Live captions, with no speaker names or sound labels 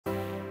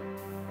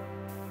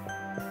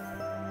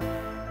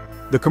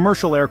The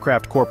Commercial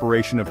Aircraft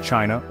Corporation of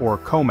China, or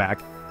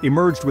COMAC,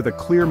 emerged with a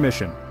clear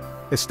mission.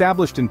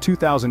 Established in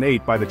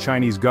 2008 by the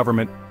Chinese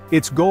government,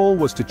 its goal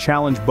was to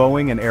challenge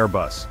Boeing and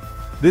Airbus.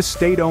 This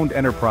state-owned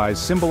enterprise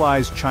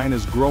symbolized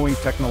China's growing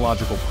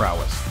technological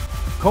prowess.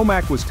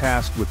 COMAC was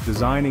tasked with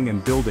designing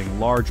and building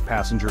large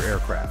passenger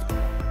aircraft.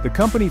 The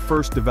company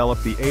first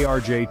developed the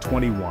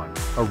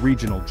ARJ-21, a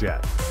regional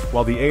jet.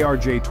 While the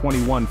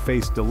ARJ-21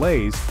 faced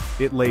delays,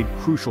 it laid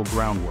crucial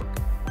groundwork.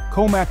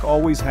 COMAC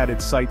always had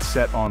its sights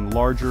set on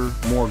larger,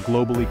 more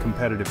globally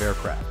competitive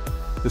aircraft.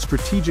 The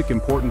strategic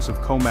importance of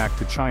COMAC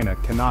to China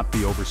cannot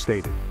be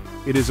overstated.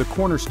 It is a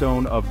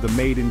cornerstone of the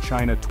Made in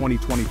China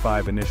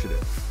 2025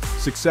 initiative.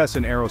 Success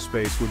in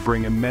aerospace would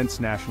bring immense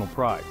national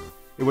pride.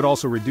 It would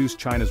also reduce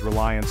China's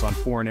reliance on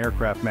foreign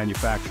aircraft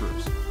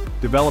manufacturers.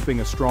 Developing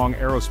a strong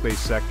aerospace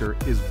sector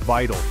is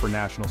vital for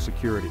national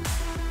security.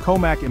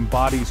 COMAC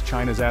embodies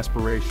China's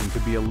aspiration to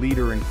be a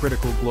leader in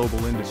critical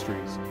global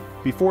industries.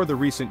 Before the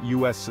recent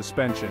U.S.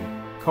 suspension,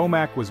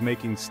 COMAC was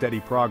making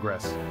steady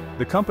progress.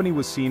 The company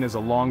was seen as a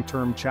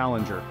long-term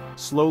challenger,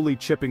 slowly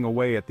chipping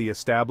away at the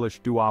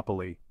established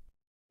duopoly.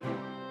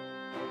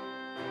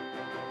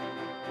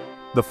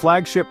 The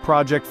flagship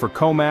project for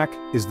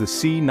COMAC is the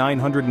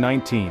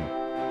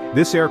C919.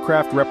 This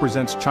aircraft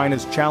represents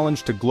China's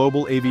challenge to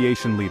global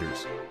aviation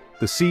leaders.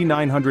 The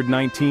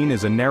C919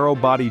 is a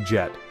narrow-body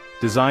jet,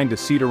 designed to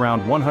seat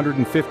around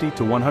 150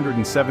 to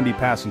 170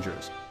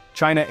 passengers.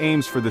 China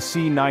aims for the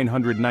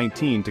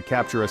C919 to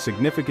capture a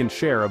significant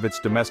share of its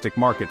domestic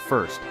market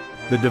first.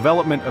 The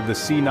development of the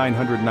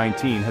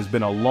C919 has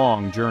been a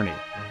long journey.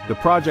 The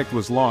project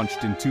was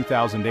launched in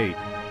 2008,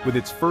 with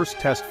its first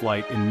test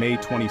flight in May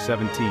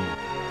 2017.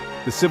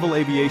 The Civil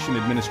Aviation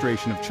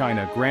Administration of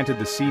China granted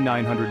the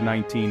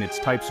C919 its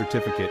type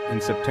certificate in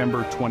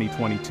September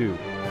 2022.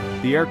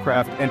 The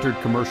aircraft entered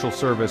commercial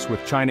service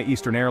with China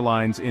Eastern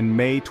Airlines in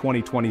May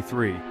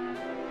 2023.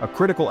 A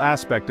critical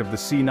aspect of the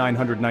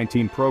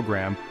C919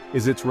 program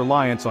is its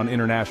reliance on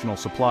international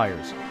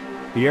suppliers.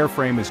 The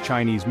airframe is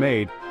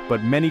Chinese-made,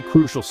 but many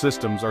crucial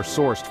systems are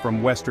sourced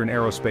from Western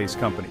aerospace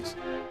companies.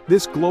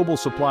 This global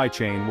supply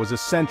chain was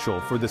essential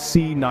for the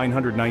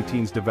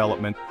C919's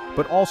development,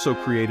 but also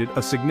created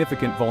a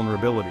significant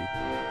vulnerability.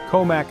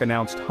 COMAC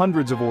announced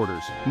hundreds of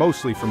orders,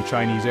 mostly from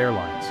Chinese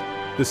airlines.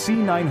 The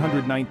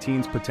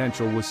C919's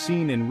potential was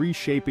seen in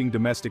reshaping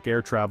domestic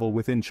air travel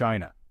within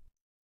China.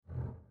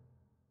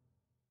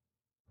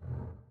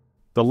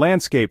 The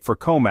landscape for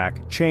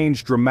COMAC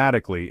changed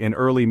dramatically in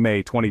early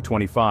May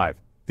 2025.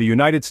 The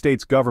United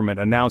States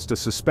government announced a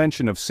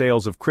suspension of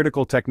sales of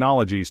critical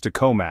technologies to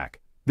COMAC.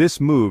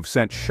 This move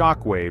sent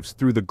shockwaves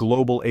through the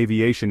global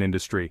aviation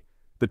industry.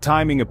 The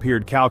timing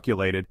appeared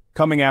calculated,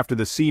 coming after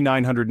the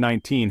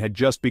C919 had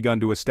just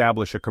begun to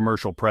establish a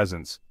commercial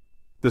presence.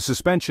 The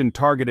suspension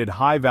targeted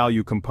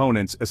high-value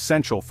components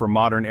essential for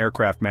modern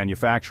aircraft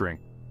manufacturing.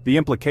 The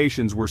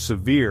implications were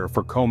severe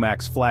for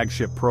COMAC's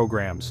flagship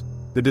programs.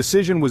 The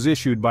decision was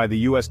issued by the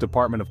U.S.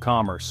 Department of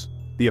Commerce.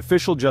 The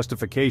official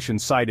justification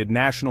cited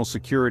national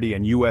security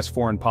and U.S.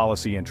 foreign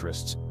policy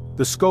interests.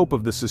 The scope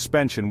of the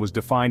suspension was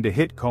defined to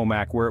hit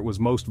COMAC where it was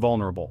most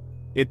vulnerable.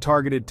 It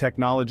targeted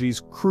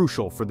technologies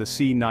crucial for the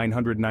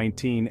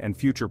C919 and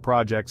future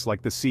projects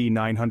like the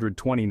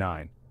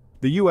C929.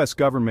 The U.S.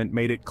 government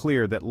made it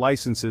clear that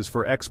licenses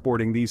for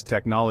exporting these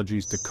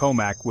technologies to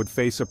COMAC would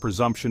face a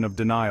presumption of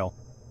denial.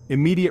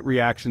 Immediate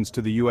reactions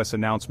to the U.S.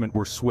 announcement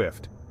were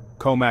swift.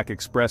 COMAC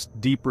expressed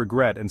deep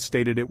regret and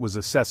stated it was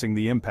assessing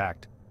the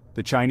impact.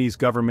 The Chinese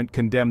government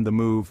condemned the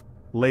move,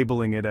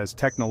 labeling it as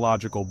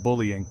technological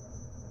bullying.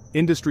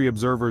 Industry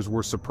observers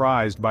were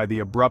surprised by the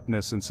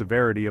abruptness and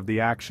severity of the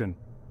action.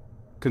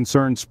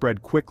 Concerns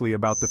spread quickly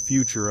about the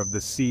future of the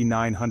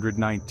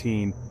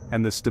C919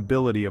 and the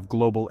stability of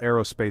global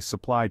aerospace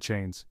supply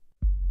chains.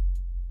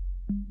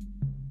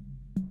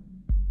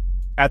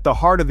 At the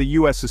heart of the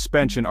U.S.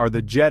 suspension are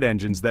the jet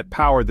engines that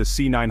power the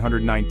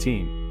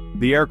C919.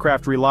 The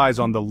aircraft relies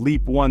on the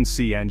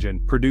LEAP-1C engine,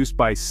 produced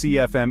by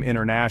CFM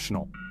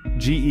International.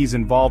 GE's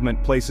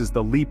involvement places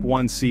the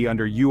LEAP-1C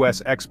under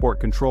U.S. export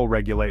control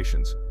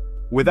regulations.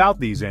 Without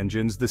these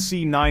engines, the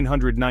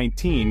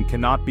C919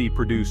 cannot be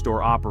produced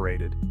or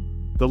operated.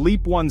 The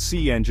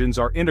LEAP-1C engines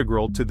are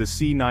integral to the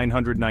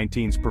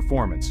C919's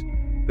performance.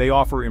 They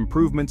offer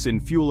improvements in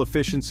fuel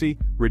efficiency,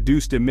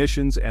 reduced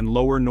emissions, and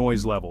lower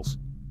noise levels.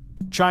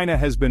 China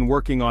has been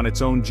working on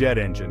its own jet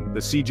engine, the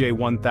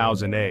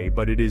CJ1000A,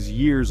 but it is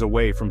years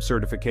away from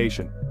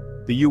certification.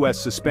 The U.S.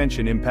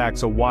 suspension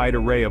impacts a wide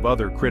array of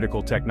other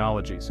critical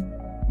technologies.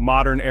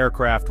 Modern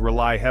aircraft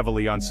rely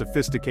heavily on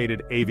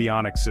sophisticated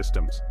avionics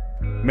systems.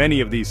 Many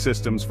of these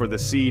systems for the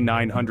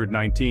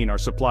C919 are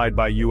supplied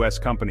by U.S.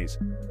 companies.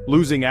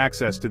 Losing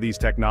access to these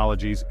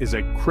technologies is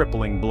a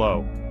crippling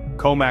blow.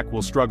 COMAC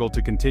will struggle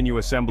to continue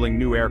assembling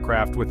new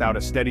aircraft without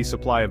a steady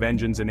supply of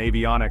engines and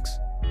avionics.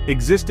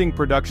 Existing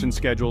production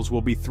schedules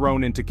will be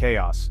thrown into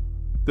chaos.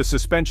 The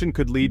suspension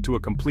could lead to a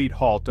complete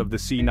halt of the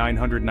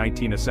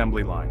C919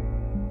 assembly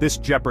line. This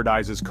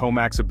jeopardizes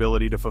COMAC's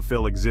ability to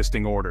fulfill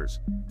existing orders.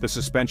 The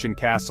suspension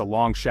casts a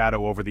long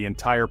shadow over the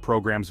entire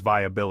program's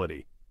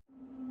viability.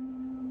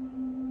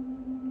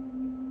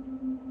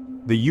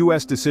 The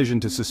U.S. decision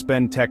to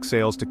suspend tech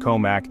sales to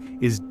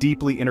COMAC is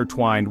deeply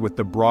intertwined with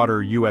the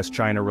broader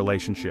U.S.-China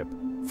relationship.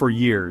 For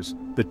years,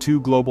 the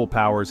two global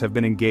powers have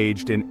been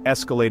engaged in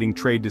escalating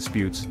trade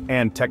disputes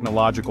and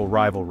technological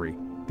rivalry.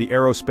 The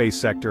aerospace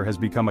sector has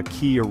become a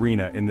key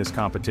arena in this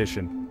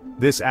competition.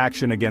 This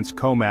action against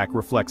COMAC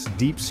reflects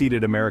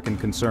deep-seated American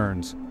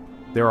concerns.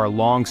 There are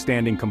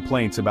long-standing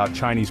complaints about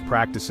Chinese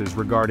practices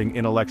regarding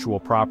intellectual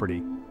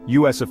property.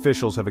 U.S.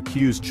 officials have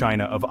accused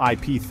China of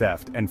IP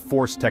theft and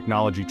forced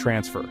technology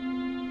transfer.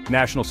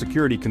 National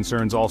security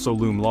concerns also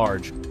loom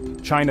large.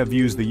 China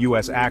views the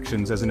U.S.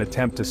 actions as an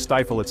attempt to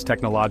stifle its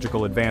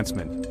technological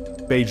advancement.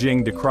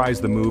 Beijing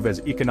decries the move as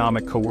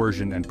economic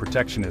coercion and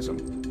protectionism.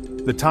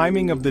 The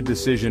timing of the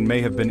decision may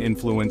have been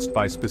influenced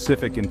by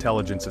specific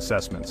intelligence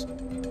assessments.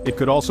 It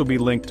could also be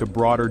linked to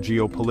broader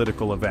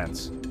geopolitical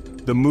events.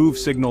 The move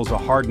signals a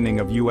hardening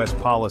of U.S.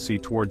 policy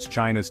towards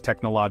China's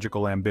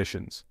technological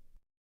ambitions.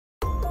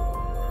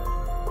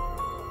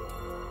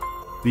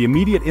 The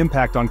immediate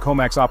impact on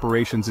COMAC's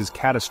operations is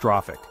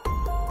catastrophic.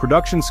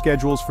 Production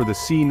schedules for the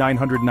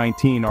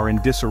C919 are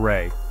in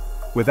disarray.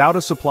 Without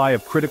a supply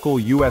of critical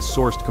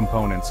U.S.-sourced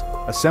components,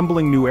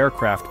 assembling new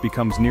aircraft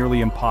becomes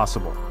nearly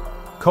impossible.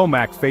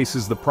 COMAC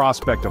faces the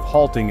prospect of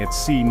halting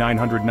its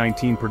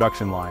C919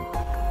 production line.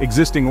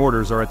 Existing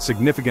orders are at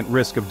significant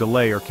risk of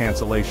delay or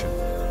cancellation.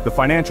 The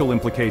financial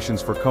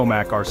implications for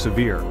COMAC are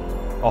severe.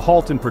 A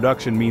halt in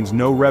production means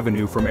no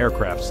revenue from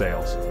aircraft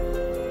sales.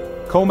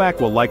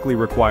 COMAC will likely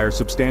require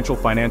substantial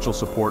financial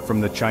support from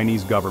the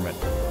Chinese government.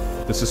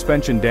 The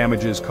suspension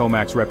damages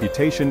COMAC's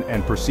reputation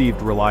and perceived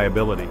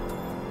reliability.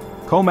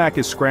 COMAC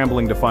is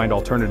scrambling to find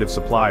alternative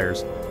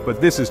suppliers,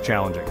 but this is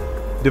challenging.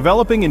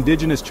 Developing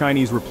indigenous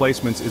Chinese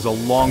replacements is a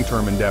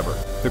long-term endeavor.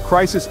 The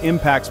crisis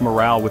impacts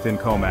morale within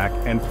COMAC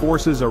and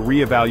forces a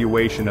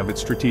re-evaluation of its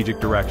strategic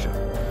direction.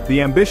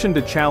 The ambition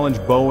to challenge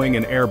Boeing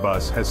and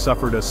Airbus has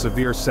suffered a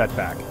severe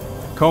setback.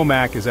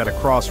 COMAC is at a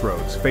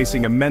crossroads,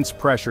 facing immense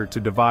pressure to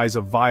devise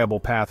a viable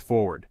path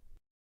forward.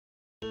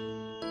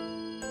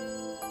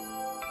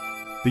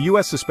 The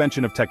U.S.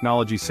 suspension of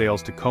technology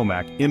sales to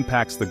COMAC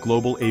impacts the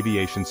global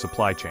aviation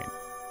supply chain.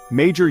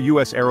 Major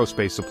U.S.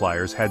 aerospace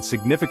suppliers had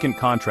significant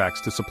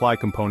contracts to supply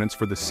components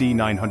for the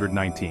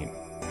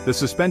C919. The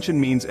suspension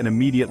means an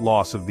immediate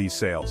loss of these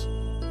sales.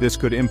 This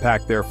could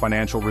impact their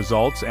financial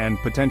results and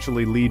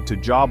potentially lead to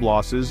job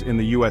losses in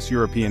the U.S.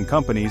 European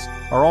companies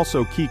are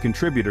also key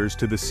contributors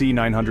to the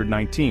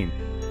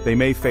C919. They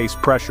may face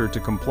pressure to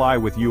comply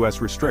with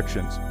U.S.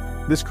 restrictions.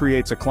 This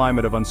creates a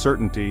climate of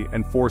uncertainty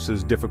and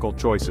forces difficult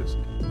choices.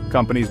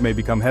 Companies may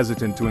become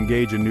hesitant to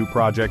engage in new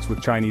projects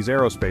with Chinese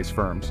aerospace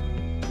firms.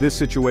 This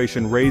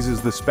situation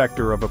raises the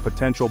specter of a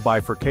potential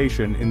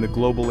bifurcation in the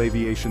global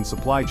aviation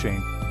supply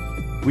chain.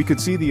 We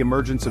could see the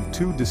emergence of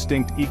two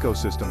distinct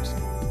ecosystems.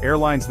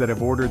 Airlines that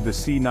have ordered the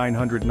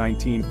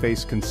C919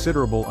 face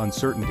considerable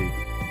uncertainty.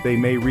 They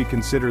may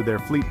reconsider their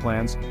fleet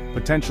plans,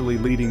 potentially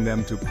leading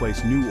them to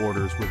place new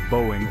orders with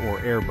Boeing or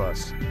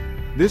Airbus.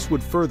 This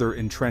would further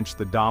entrench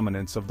the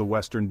dominance of the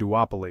Western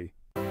duopoly.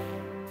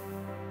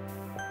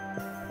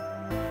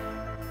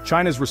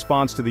 China's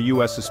response to the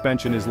U.S.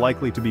 suspension is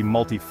likely to be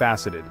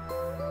multifaceted.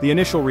 The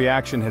initial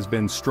reaction has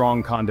been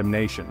strong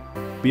condemnation.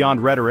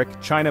 Beyond rhetoric,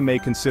 China may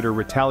consider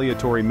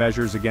retaliatory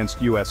measures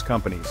against U.S.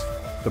 companies.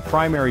 The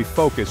primary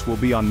focus will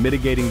be on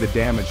mitigating the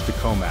damage to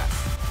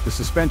COMAC. The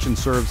suspension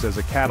serves as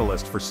a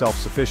catalyst for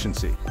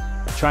self-sufficiency.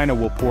 China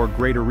will pour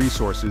greater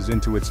resources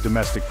into its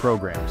domestic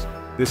programs.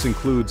 This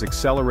includes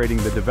accelerating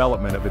the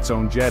development of its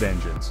own jet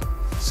engines.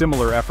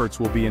 Similar efforts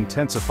will be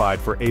intensified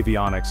for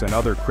avionics and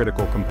other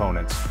critical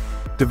components.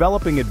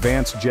 Developing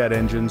advanced jet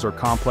engines or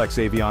complex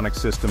avionics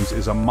systems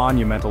is a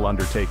monumental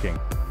undertaking.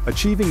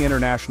 Achieving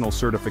international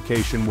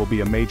certification will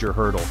be a major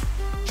hurdle.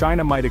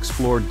 China might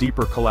explore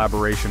deeper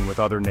collaboration with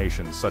other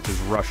nations, such as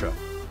Russia.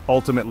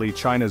 Ultimately,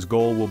 China's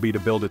goal will be to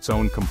build its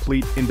own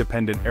complete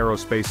independent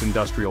aerospace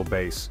industrial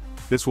base.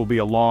 This will be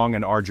a long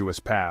and arduous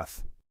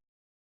path.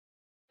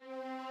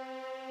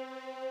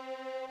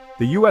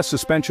 The U.S.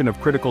 suspension of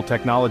critical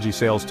technology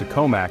sales to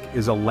COMAC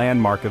is a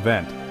landmark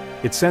event.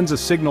 It sends a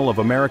signal of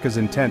America's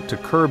intent to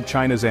curb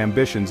China's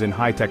ambitions in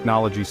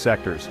high-technology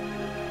sectors.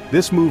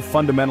 This move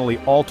fundamentally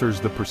alters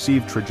the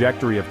perceived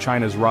trajectory of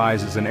China's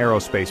rise as an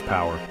aerospace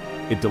power.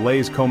 It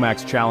delays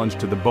COMAC's challenge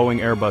to the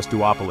Boeing-Airbus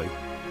duopoly.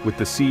 With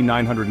the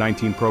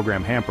C919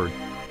 program hampered,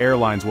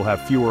 airlines will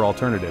have fewer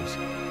alternatives.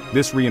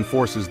 This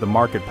reinforces the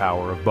market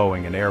power of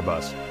Boeing and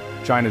Airbus.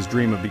 China's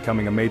dream of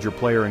becoming a major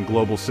player in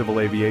global civil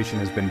aviation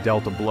has been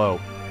dealt a blow.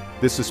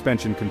 This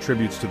suspension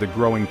contributes to the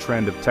growing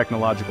trend of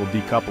technological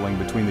decoupling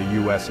between the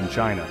U.S. and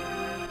China.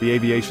 The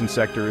aviation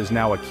sector is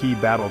now a key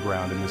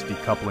battleground in this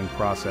decoupling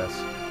process.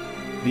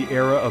 The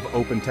era of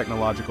open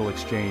technological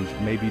exchange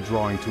may be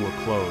drawing to a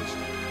close.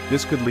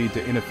 This could lead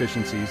to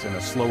inefficiencies and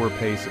a slower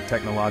pace of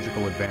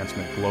technological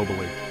advancement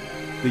globally.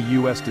 The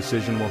U.S.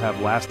 decision will have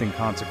lasting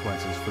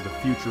consequences for the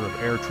future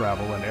of air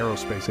travel and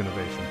aerospace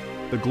innovation.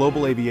 The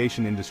global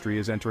aviation industry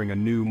is entering a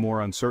new,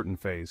 more uncertain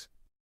phase.